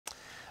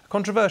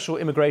Controversial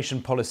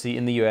immigration policy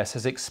in the US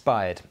has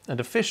expired,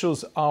 and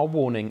officials are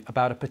warning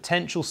about a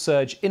potential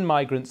surge in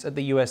migrants at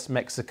the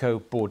US-Mexico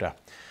border.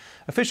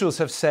 Officials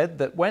have said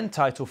that when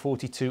Title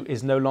 42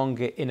 is no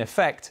longer in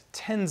effect,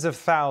 tens of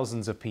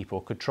thousands of people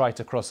could try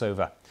to cross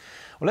over.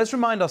 Well, let's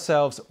remind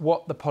ourselves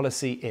what the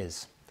policy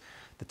is.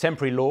 The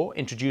temporary law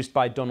introduced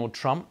by Donald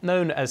Trump,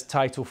 known as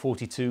Title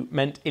 42,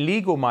 meant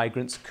illegal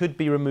migrants could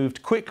be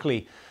removed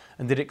quickly,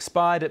 and it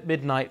expired at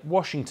midnight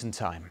Washington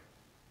time.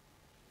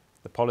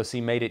 The policy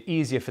made it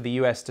easier for the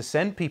US to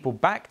send people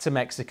back to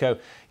Mexico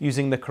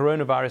using the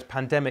coronavirus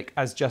pandemic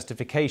as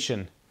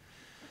justification.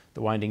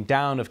 The winding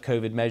down of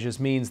COVID measures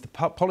means the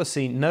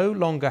policy no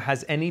longer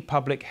has any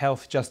public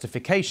health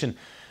justification,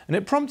 and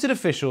it prompted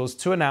officials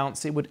to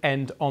announce it would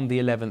end on the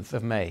 11th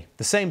of May,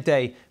 the same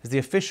day as the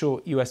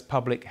official US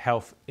public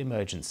health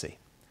emergency.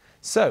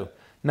 So,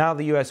 now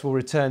the US will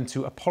return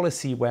to a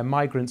policy where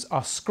migrants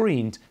are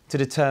screened to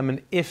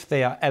determine if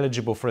they are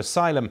eligible for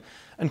asylum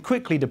and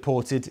quickly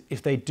deported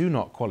if they do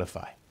not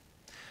qualify.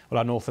 Well,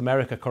 our North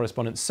America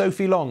correspondent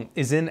Sophie Long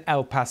is in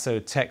El Paso,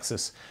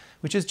 Texas,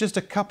 which is just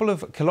a couple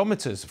of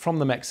kilometers from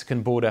the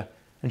Mexican border,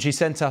 and she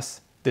sent us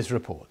this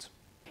report.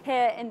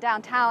 Here in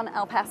downtown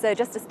El Paso,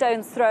 just a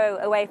stone's throw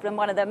away from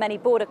one of the many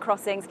border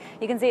crossings,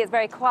 you can see it's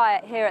very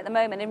quiet here at the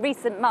moment. In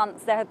recent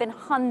months, there have been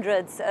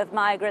hundreds of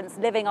migrants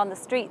living on the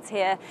streets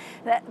here.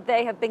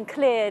 They have been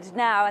cleared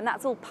now, and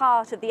that's all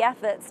part of the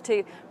efforts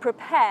to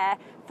prepare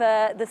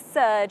for the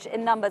surge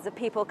in numbers of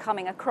people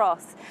coming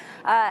across.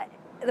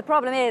 The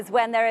problem is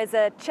when there is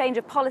a change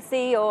of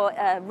policy or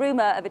a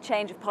rumour of a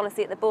change of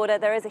policy at the border,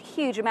 there is a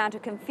huge amount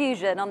of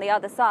confusion on the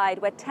other side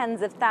where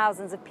tens of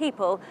thousands of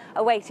people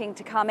are waiting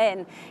to come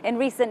in. In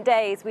recent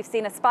days, we've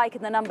seen a spike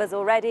in the numbers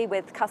already,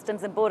 with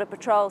Customs and Border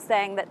Patrol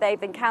saying that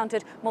they've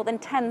encountered more than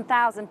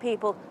 10,000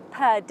 people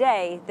per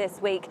day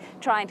this week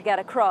trying to get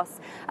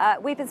across.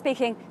 We've been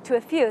speaking to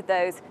a few of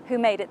those who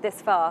made it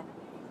this far.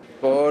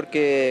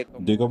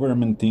 The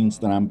government thinks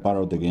that I'm part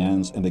of the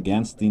gangs, and the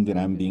gangs think that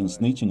I'm being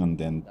snitching on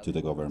them to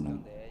the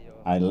government.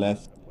 I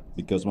left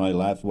because my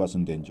life was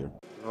in danger.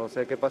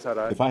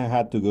 If I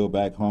had to go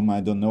back home,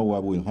 I don't know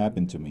what will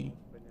happen to me.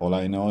 All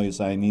I know is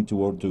I need to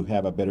work to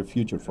have a better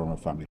future for my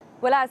family.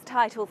 Well, as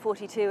Title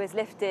 42 is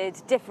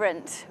lifted,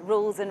 different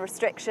rules and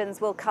restrictions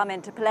will come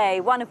into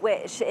play, one of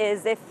which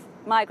is if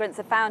migrants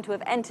are found to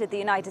have entered the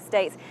United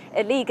States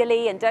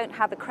illegally and don't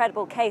have a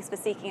credible case for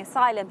seeking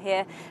asylum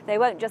here, they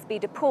won't just be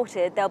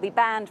deported, they'll be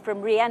banned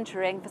from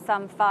re-entering for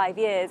some 5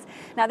 years.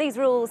 Now, these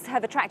rules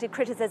have attracted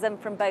criticism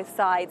from both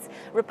sides.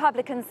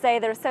 Republicans say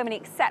there are so many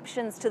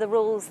exceptions to the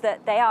rules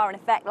that they are, in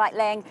effect, like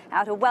laying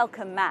out a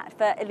welcome mat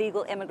for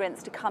illegal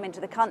immigrants to come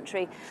into the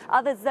country.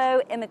 Others,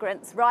 though,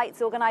 immigrants'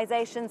 rights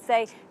organisations,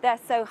 say they're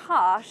so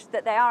harsh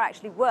that they are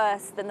actually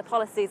worse than the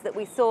policies that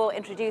we saw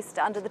introduced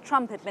under the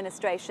Trump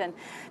administration.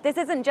 This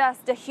isn't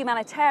just a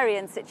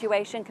humanitarian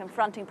situation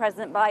confronting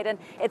President Biden,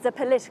 it's a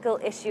political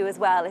issue as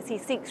well as he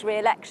seeks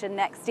re-election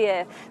next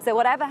year. So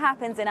whatever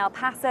happens in El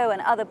Paso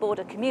and other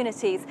border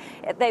communities,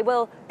 they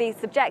will be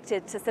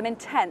subjected to some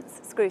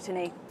intense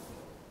scrutiny.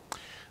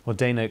 Well,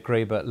 Dana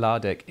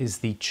Graber-Lardek is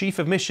the chief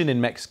of mission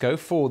in Mexico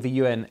for the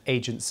UN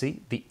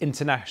agency, the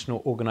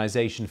International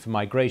Organization for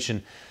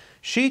Migration.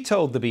 She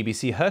told the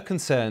BBC her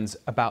concerns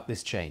about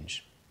this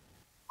change.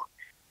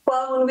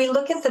 Well, when we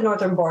look at the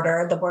northern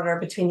border, the border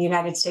between the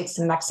United States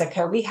and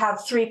Mexico, we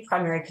have three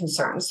primary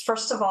concerns.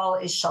 First of all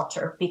is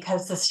shelter,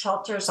 because the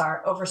shelters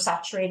are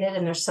oversaturated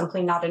and there's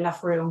simply not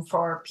enough room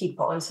for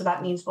people. And so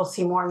that means we'll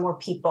see more and more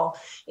people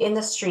in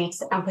the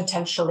streets and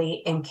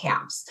potentially in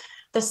camps.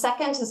 The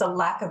second is a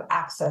lack of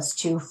access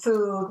to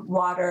food,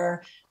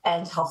 water,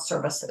 and health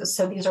services.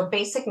 So these are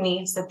basic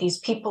needs that these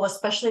people,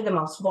 especially the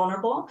most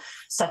vulnerable,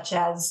 such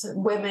as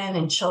women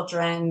and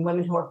children,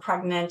 women who are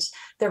pregnant,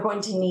 they're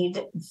going to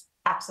need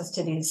access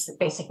to these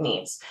basic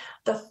needs.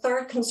 The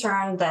third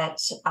concern that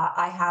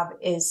I have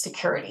is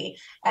security,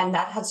 and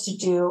that has to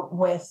do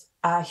with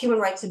human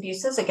rights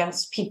abuses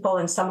against people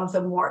in some of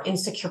the more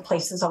insecure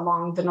places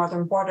along the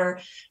northern border.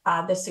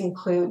 This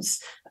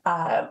includes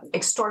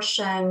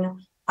extortion,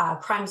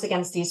 crimes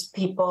against these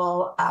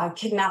people,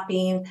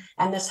 kidnapping,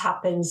 and this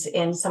happens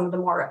in some of the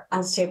more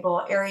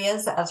unstable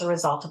areas as a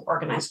result of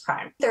organized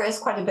crime. There is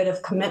quite a bit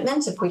of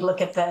commitment if we look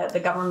at the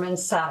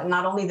governments,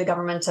 not only the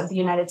government of the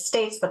United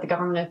States, but the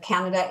government of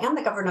Canada and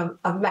the government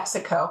of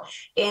Mexico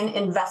in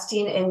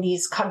investing in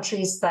these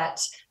countries that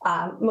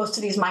most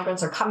of these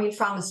migrants are coming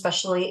from,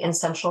 especially in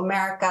Central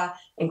America,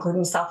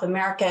 including South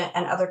America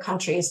and other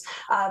countries.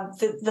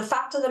 The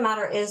fact of the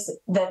matter is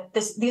that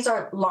these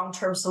are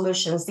long-term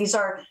solutions. These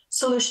are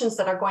solutions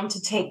that are going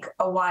to take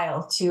a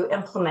while to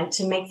implement,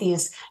 to make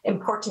these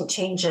important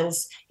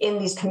changes in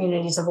these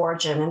communities of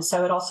origin. And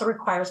so it also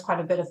requires quite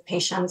a bit of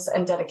patience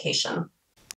and dedication.